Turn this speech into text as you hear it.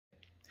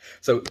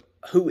So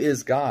who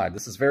is God?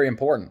 This is very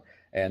important.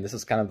 And this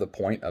is kind of the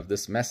point of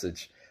this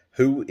message.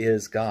 Who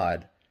is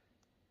God?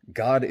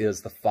 God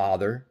is the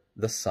Father,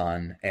 the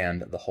Son,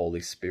 and the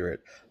Holy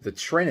Spirit. The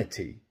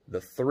Trinity,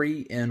 the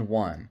three in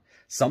one.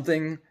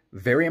 Something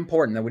very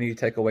important that we need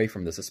to take away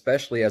from this,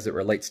 especially as it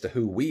relates to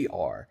who we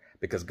are,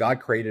 because God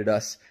created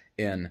us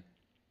in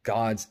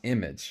God's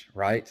image,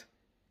 right?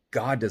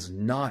 God does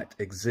not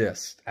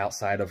exist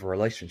outside of a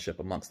relationship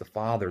amongst the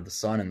Father, the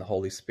Son, and the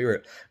Holy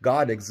Spirit.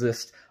 God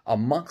exists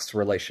amongst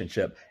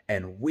relationship,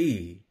 and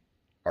we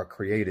are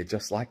created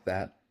just like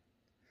that.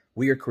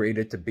 We are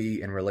created to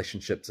be in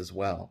relationships as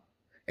well,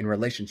 in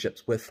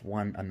relationships with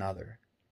one another.